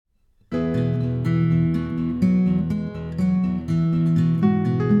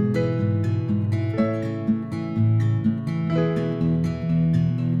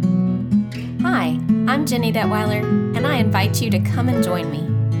I'm Jenny Detweiler, and I invite you to come and join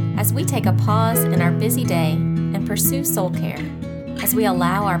me as we take a pause in our busy day and pursue soul care, as we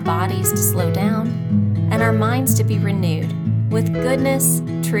allow our bodies to slow down and our minds to be renewed with goodness,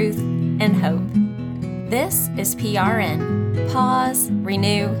 truth, and hope. This is PRN, Pause,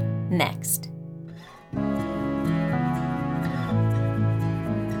 Renew, Next.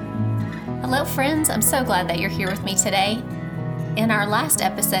 Hello friends, I'm so glad that you're here with me today. In our last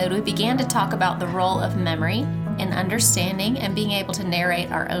episode, we began to talk about the role of memory in understanding and being able to narrate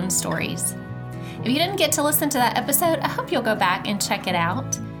our own stories. If you didn't get to listen to that episode, I hope you'll go back and check it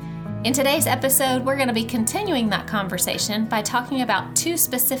out. In today's episode, we're going to be continuing that conversation by talking about two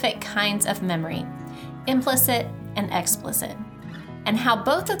specific kinds of memory, implicit and explicit, and how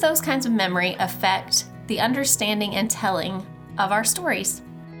both of those kinds of memory affect the understanding and telling of our stories.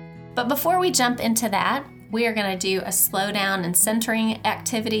 But before we jump into that, we are going to do a slow down and centering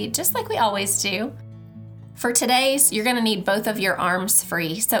activity just like we always do. For today's, you're going to need both of your arms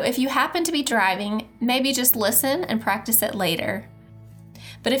free. So if you happen to be driving, maybe just listen and practice it later.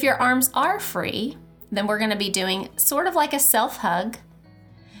 But if your arms are free, then we're going to be doing sort of like a self-hug.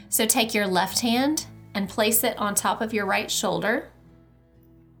 So take your left hand and place it on top of your right shoulder.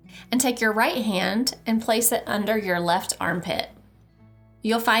 And take your right hand and place it under your left armpit.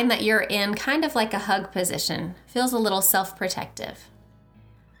 You'll find that you're in kind of like a hug position. Feels a little self-protective.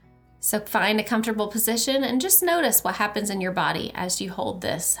 So find a comfortable position and just notice what happens in your body as you hold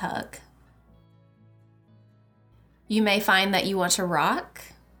this hug. You may find that you want to rock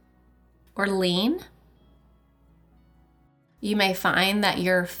or lean. You may find that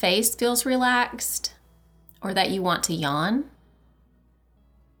your face feels relaxed or that you want to yawn.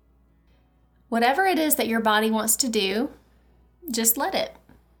 Whatever it is that your body wants to do, just let it.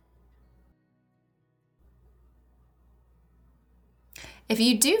 If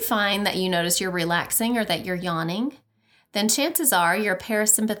you do find that you notice you're relaxing or that you're yawning, then chances are your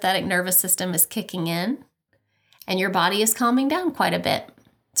parasympathetic nervous system is kicking in and your body is calming down quite a bit.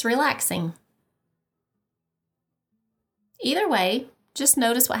 It's relaxing. Either way, just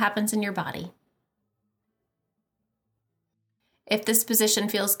notice what happens in your body. If this position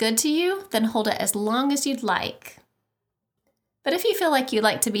feels good to you, then hold it as long as you'd like. But if you feel like you'd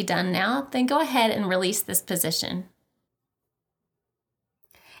like to be done now, then go ahead and release this position.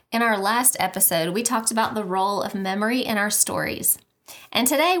 In our last episode, we talked about the role of memory in our stories. And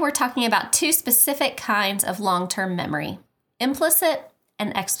today we're talking about two specific kinds of long-term memory, implicit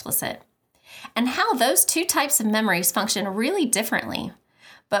and explicit, and how those two types of memories function really differently,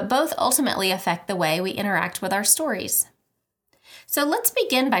 but both ultimately affect the way we interact with our stories. So let's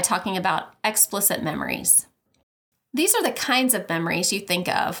begin by talking about explicit memories. These are the kinds of memories you think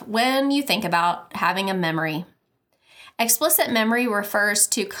of when you think about having a memory. Explicit memory refers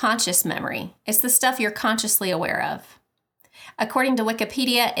to conscious memory. It's the stuff you're consciously aware of. According to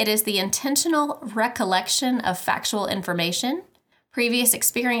Wikipedia, it is the intentional recollection of factual information, previous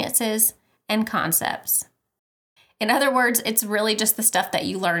experiences, and concepts. In other words, it's really just the stuff that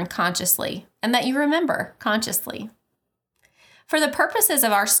you learn consciously and that you remember consciously. For the purposes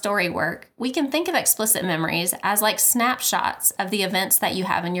of our story work, we can think of explicit memories as like snapshots of the events that you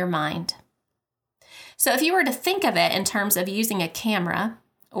have in your mind. So if you were to think of it in terms of using a camera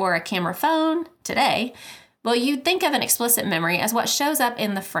or a camera phone today, well, you'd think of an explicit memory as what shows up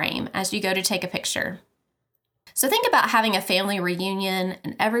in the frame as you go to take a picture. So think about having a family reunion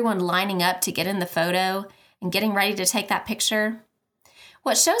and everyone lining up to get in the photo and getting ready to take that picture.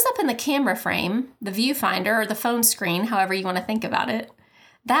 What shows up in the camera frame, the viewfinder, or the phone screen, however you want to think about it,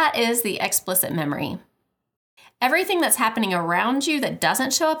 that is the explicit memory. Everything that's happening around you that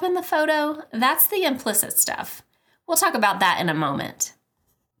doesn't show up in the photo, that's the implicit stuff. We'll talk about that in a moment.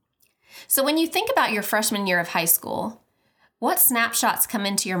 So when you think about your freshman year of high school, what snapshots come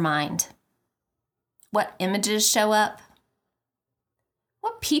into your mind? What images show up?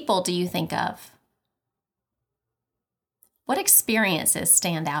 What people do you think of? What experiences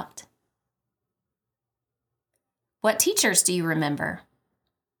stand out? What teachers do you remember?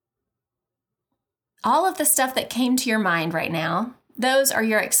 All of the stuff that came to your mind right now, those are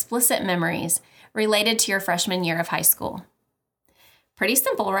your explicit memories related to your freshman year of high school. Pretty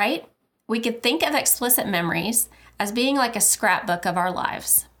simple, right? We could think of explicit memories as being like a scrapbook of our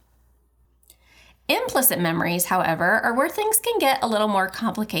lives. Implicit memories, however, are where things can get a little more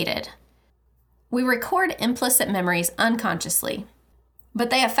complicated. We record implicit memories unconsciously, but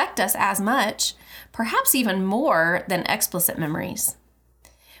they affect us as much, perhaps even more than explicit memories.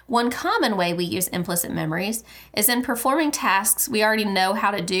 One common way we use implicit memories is in performing tasks we already know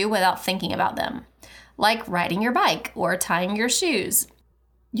how to do without thinking about them, like riding your bike or tying your shoes.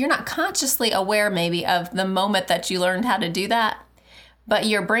 You're not consciously aware maybe of the moment that you learned how to do that, but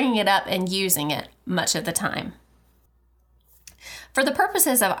you're bringing it up and using it much of the time. For the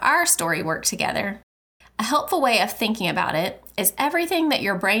purposes of our story work together, a helpful way of thinking about it is everything that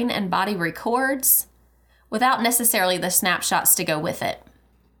your brain and body records without necessarily the snapshots to go with it.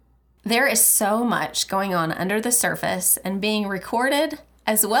 There is so much going on under the surface and being recorded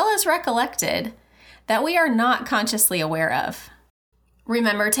as well as recollected that we are not consciously aware of.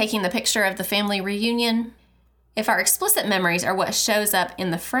 Remember taking the picture of the family reunion? If our explicit memories are what shows up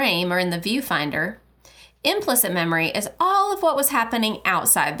in the frame or in the viewfinder, implicit memory is all of what was happening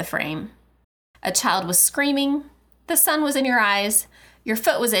outside the frame. A child was screaming, the sun was in your eyes, your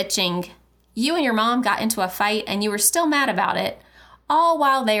foot was itching, you and your mom got into a fight and you were still mad about it, all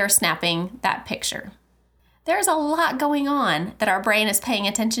while they are snapping that picture. There's a lot going on that our brain is paying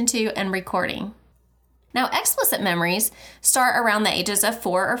attention to and recording. Now, explicit memories start around the ages of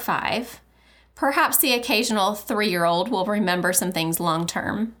 4 or 5. Perhaps the occasional 3-year-old will remember some things long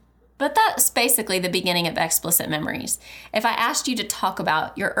term, but that's basically the beginning of explicit memories. If I asked you to talk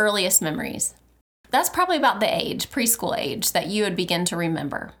about your earliest memories, that's probably about the age, preschool age, that you would begin to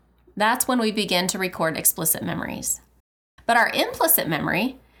remember. That's when we begin to record explicit memories. But our implicit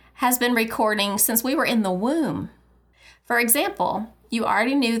memory has been recording since we were in the womb. For example, you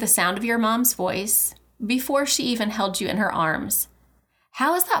already knew the sound of your mom's voice before she even held you in her arms.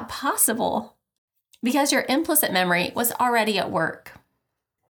 How is that possible? Because your implicit memory was already at work.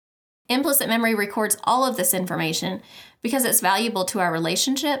 Implicit memory records all of this information because it's valuable to our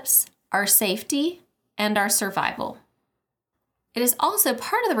relationships, our safety, and our survival. It is also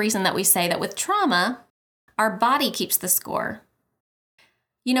part of the reason that we say that with trauma, our body keeps the score.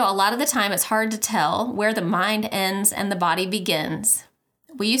 You know, a lot of the time it's hard to tell where the mind ends and the body begins.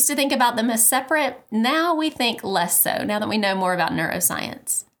 We used to think about them as separate. Now we think less so, now that we know more about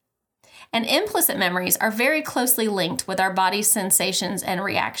neuroscience. And implicit memories are very closely linked with our body's sensations and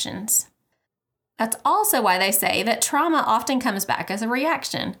reactions. That's also why they say that trauma often comes back as a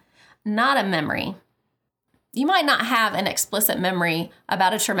reaction, not a memory. You might not have an explicit memory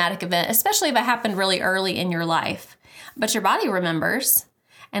about a traumatic event, especially if it happened really early in your life, but your body remembers.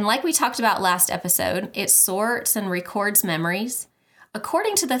 And like we talked about last episode, it sorts and records memories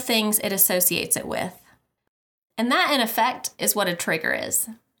according to the things it associates it with. And that, in effect, is what a trigger is.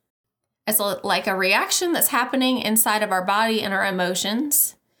 It's like a reaction that's happening inside of our body and our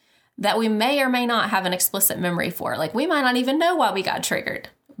emotions that we may or may not have an explicit memory for. Like, we might not even know why we got triggered.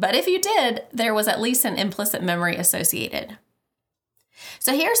 But if you did, there was at least an implicit memory associated.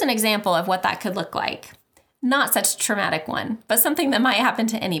 So here's an example of what that could look like. Not such a traumatic one, but something that might happen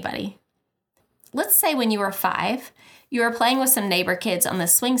to anybody. Let's say when you were 5, you were playing with some neighbor kids on the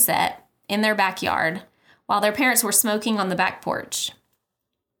swing set in their backyard while their parents were smoking on the back porch.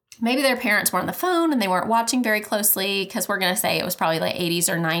 Maybe their parents were on the phone and they weren't watching very closely because we're going to say it was probably like 80s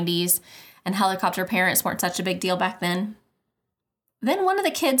or 90s and helicopter parents weren't such a big deal back then. Then one of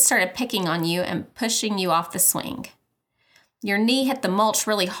the kids started picking on you and pushing you off the swing. Your knee hit the mulch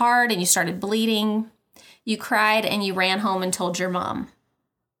really hard and you started bleeding. You cried and you ran home and told your mom.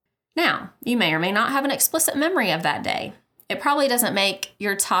 Now, you may or may not have an explicit memory of that day. It probably doesn't make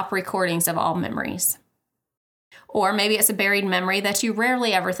your top recordings of all memories. Or maybe it's a buried memory that you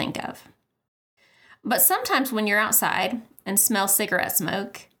rarely ever think of. But sometimes when you're outside and smell cigarette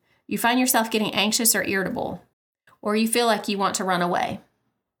smoke, you find yourself getting anxious or irritable, or you feel like you want to run away.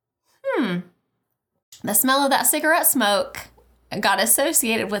 The smell of that cigarette smoke got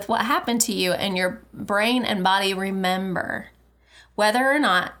associated with what happened to you, and your brain and body remember, whether or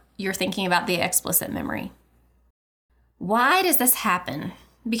not you're thinking about the explicit memory. Why does this happen?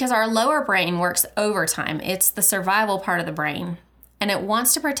 Because our lower brain works overtime. It's the survival part of the brain, and it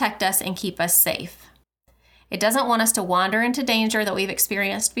wants to protect us and keep us safe. It doesn't want us to wander into danger that we've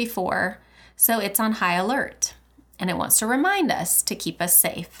experienced before, so it's on high alert, and it wants to remind us to keep us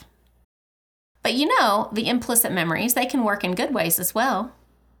safe. But you know, the implicit memories, they can work in good ways as well.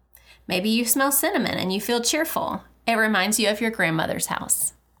 Maybe you smell cinnamon and you feel cheerful. It reminds you of your grandmother's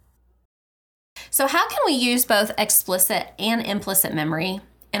house. So how can we use both explicit and implicit memory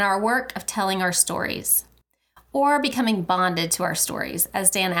in our work of telling our stories, or becoming bonded to our stories, as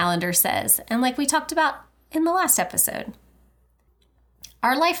Dan Allender says, and like we talked about in the last episode?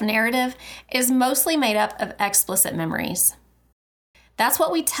 Our life narrative is mostly made up of explicit memories. That's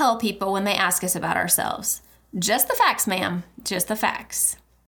what we tell people when they ask us about ourselves. Just the facts, ma'am, just the facts.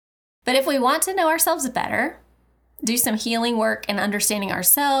 But if we want to know ourselves better, do some healing work and understanding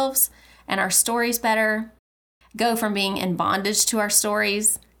ourselves and our stories better, go from being in bondage to our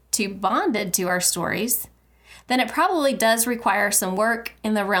stories to bonded to our stories, then it probably does require some work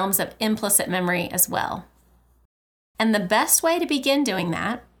in the realms of implicit memory as well. And the best way to begin doing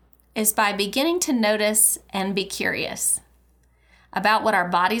that is by beginning to notice and be curious about what our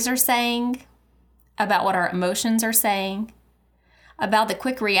bodies are saying, about what our emotions are saying, about the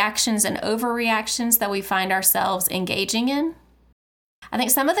quick reactions and overreactions that we find ourselves engaging in. I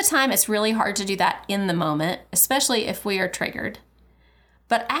think some of the time it's really hard to do that in the moment, especially if we are triggered.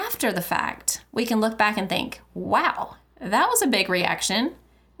 But after the fact, we can look back and think, wow, that was a big reaction.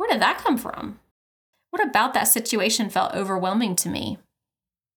 Where did that come from? What about that situation felt overwhelming to me?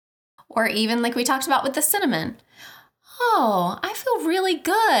 Or even like we talked about with the cinnamon. Oh, I feel really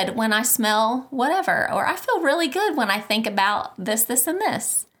good when I smell whatever. Or I feel really good when I think about this, and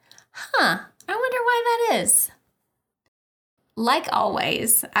this. I wonder why that is. Like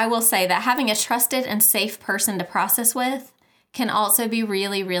always, I will say that having a trusted and safe person to process with can also be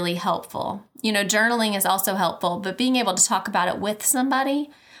really, really helpful. Journaling is also helpful, but being able to talk about it with somebody,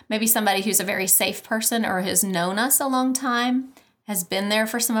 maybe somebody who's a very safe person or has known us a long time, has been there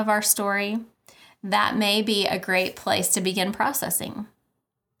for some of our story, that may be a great place to begin processing.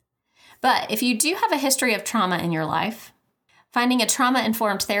 But if you do have a history of trauma in your life, finding a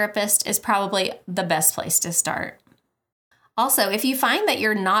trauma-informed therapist is probably the best place to start. Also, if you find that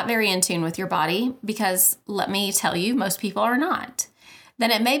you're not very in tune with your body, because let me tell you, most people are not,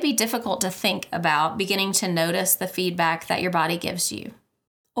 then it may be difficult to think about beginning to notice the feedback that your body gives you.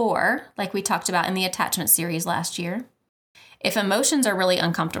 Or, like we talked about in the attachment series last year, if emotions are really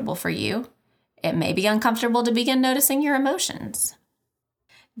uncomfortable for you, it may be uncomfortable to begin noticing your emotions.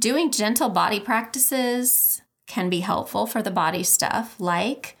 Doing gentle body practices can be helpful for the body stuff,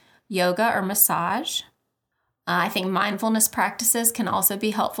 like yoga or massage. I think mindfulness practices can also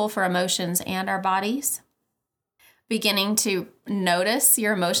be helpful for emotions and our bodies. Beginning to notice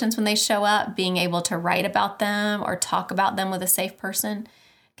your emotions when they show up, being able to write about them or talk about them with a safe person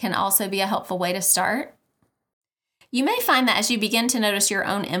can also be a helpful way to start. You may find that as you begin to notice your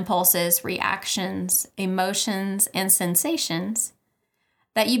own impulses, reactions, emotions, and sensations,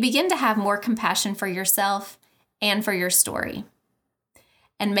 that you begin to have more compassion for yourself and for your story.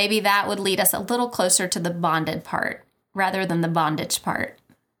 And maybe that would lead us a little closer to the bonded part rather than the bondage part.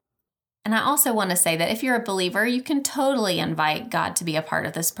 And I also want to say that if you're a believer, you can totally invite God to be a part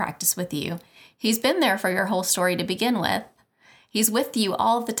of this practice with you. He's been there for your whole story to begin with. He's with you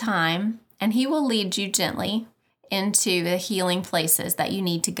all the time, and He will lead you gently into the healing places that you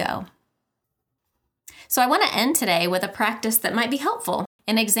need to go. So I want to end today with a practice that might be helpful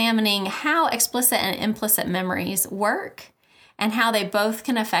in examining how explicit and implicit memories work and how they both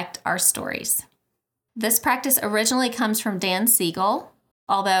can affect our stories. This practice originally comes from Dan Siegel,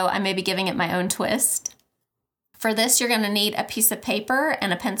 although I may be giving it my own twist. For this, you're going to need a piece of paper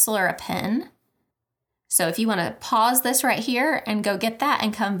and a pencil or a pen. So if you want to pause this right here and go get that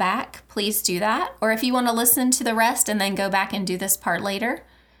and come back, please do that. Or if you want to listen to the rest and then go back and do this part later,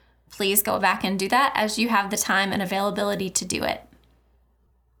 please go back and do that as you have the time and availability to do it.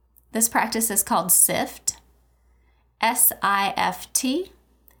 This practice is called SIFT. S-I-F-T.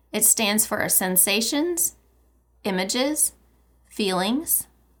 It stands for sensations, images, feelings,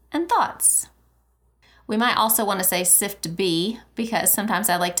 and thoughts. We might also want to say SIFT B because sometimes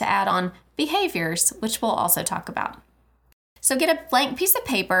I like to add on behaviors, which we'll also talk about. So get a blank piece of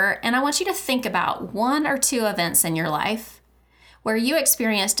paper, and I want you to think about one or two events in your life where you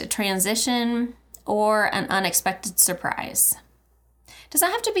experienced a transition or an unexpected surprise. It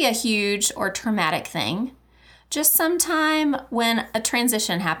doesn't have to be a huge or traumatic thing. Just some time when a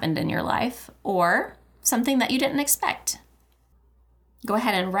transition happened in your life or something that you didn't expect. Go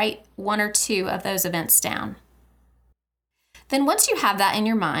ahead and write one or two of those events down. Then once you have that in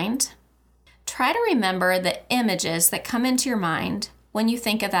your mind, try to remember the images that come into your mind when you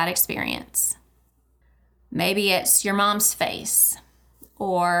think of that experience. Maybe it's your mom's face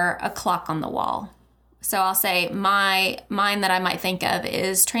or a clock on the wall. So I'll say mine that I might think of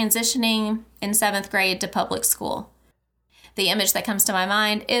is transitioning in 7th grade to public school. The image that comes to my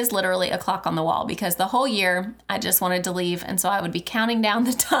mind is literally a clock on the wall because the whole year I just wanted to leave, and so I would be counting down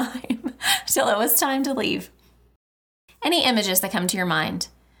the time till it was time to leave. Any images that come to your mind.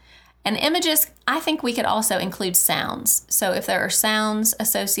 And images, I think we could also include sounds. So if there are sounds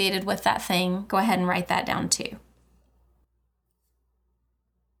associated with that thing, go ahead and write that down too.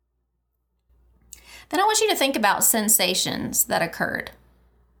 Then I want you to think about sensations that occurred.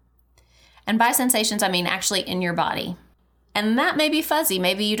 And by sensations, I mean actually in your body. And that may be fuzzy.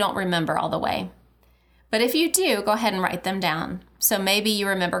 Maybe you don't remember all the way. But if you do, go ahead and write them down. So maybe you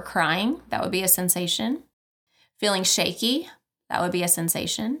remember crying. That would be a sensation. Feeling shaky. That would be a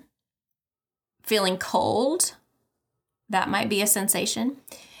sensation. Feeling cold That might be a sensation.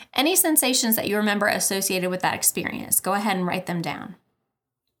 Any sensations that you remember associated with that experience, go ahead and write them down.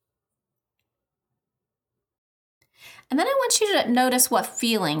 And then I want you to notice what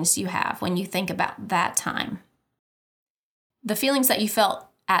feelings you have when you think about that time. The feelings that you felt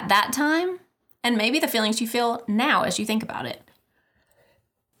at that time, and maybe the feelings you feel now as you think about it.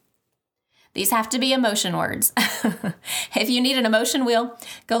 These have to be emotion words. If you need an emotion wheel,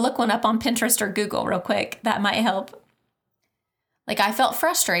 go look one up on Pinterest or Google real quick. That might help. Like I felt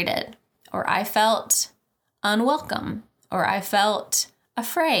frustrated, or I felt unwelcome, or I felt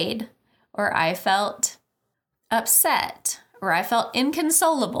afraid, or I felt upset, or I felt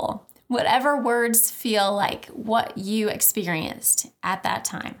inconsolable. Whatever words feel like what you experienced at that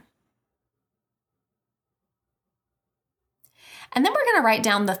time. And then we're going to write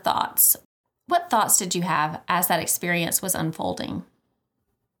down the thoughts. What thoughts did you have as that experience was unfolding?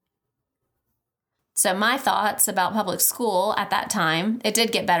 So my thoughts about public school at that time, it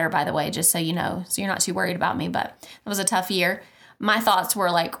did get better, by the way, just so you know, so you're not too worried about me, but it was a tough year. My thoughts were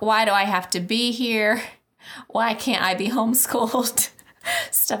like, why do I have to be here? Why can't I be homeschooled?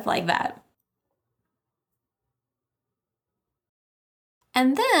 Stuff like that.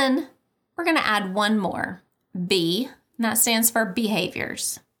 And then we're going to add one more, B, and that stands for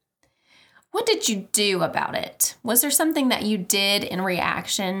behaviors. What did you do about it? Was there something that you did in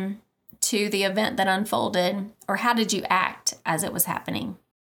reaction to the event that unfolded? Or how did you act as it was happening?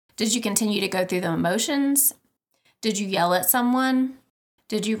 Did you continue to go through the emotions? Did you yell at someone?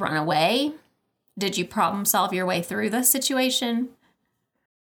 Did you run away? Did you problem solve your way through the situation?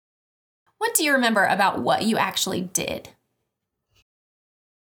 What do you remember about what you actually did?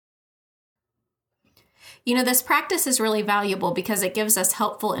 You know, this practice is really valuable because it gives us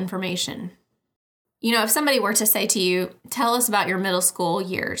helpful information. You know, if somebody were to say to you, tell us about your middle school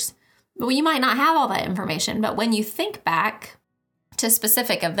years, well, you might not have all that information, but when you think back to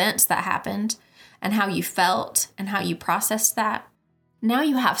specific events that happened and how you felt and how you processed that, now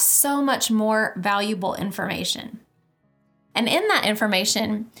you have so much more valuable information. And in that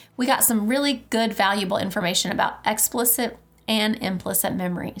information, we got some really good, valuable information about explicit and implicit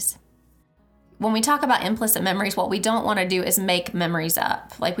memories. When we talk about implicit memories, what we don't want to do is make memories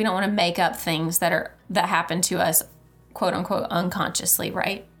up. Like we don't want to make up things that happen to us, quote unquote, unconsciously,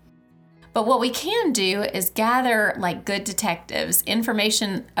 right? But what we can do is gather, like good detectives,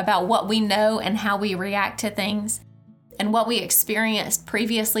 information about what we know and how we react to things and what we experienced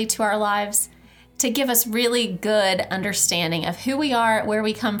previously to our lives to give us really good understanding of who we are, where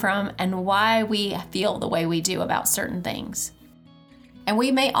we come from, and why we feel the way we do about certain things. And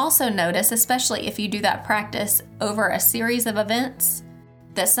we may also notice, especially if you do that practice over a series of events,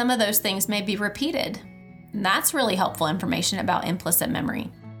 that some of those things may be repeated. And that's really helpful information about implicit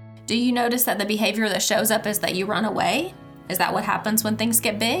memory. Do you notice that the behavior that shows up is that you run away? Is that what happens when things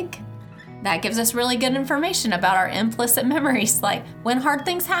get big? That gives us really good information about our implicit memories. Like when hard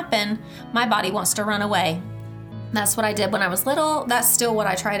things happen, my body wants to run away. That's what I did when I was little. That's still what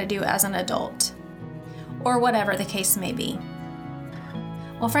I try to do as an adult, or whatever the case may be.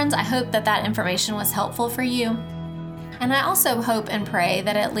 Well, friends, I hope that information was helpful for you. And I also hope and pray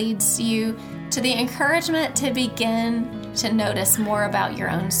that it leads you to the encouragement to begin to notice more about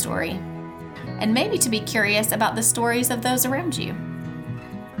your own story, and maybe to be curious about the stories of those around you.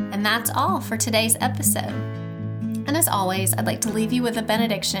 And that's all for today's episode. And as always, I'd like to leave you with a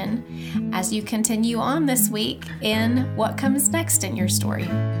benediction as you continue on this week in what comes next in your story.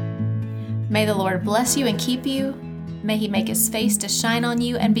 May the Lord bless you and keep you. May he make his face to shine on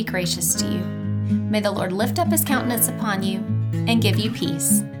you and be gracious to you. May the Lord lift up his countenance upon you and give you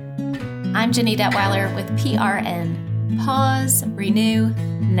peace. I'm Jenny Detweiler with PRN. Pause, renew,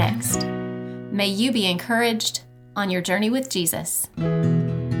 next. May you be encouraged on your journey with Jesus.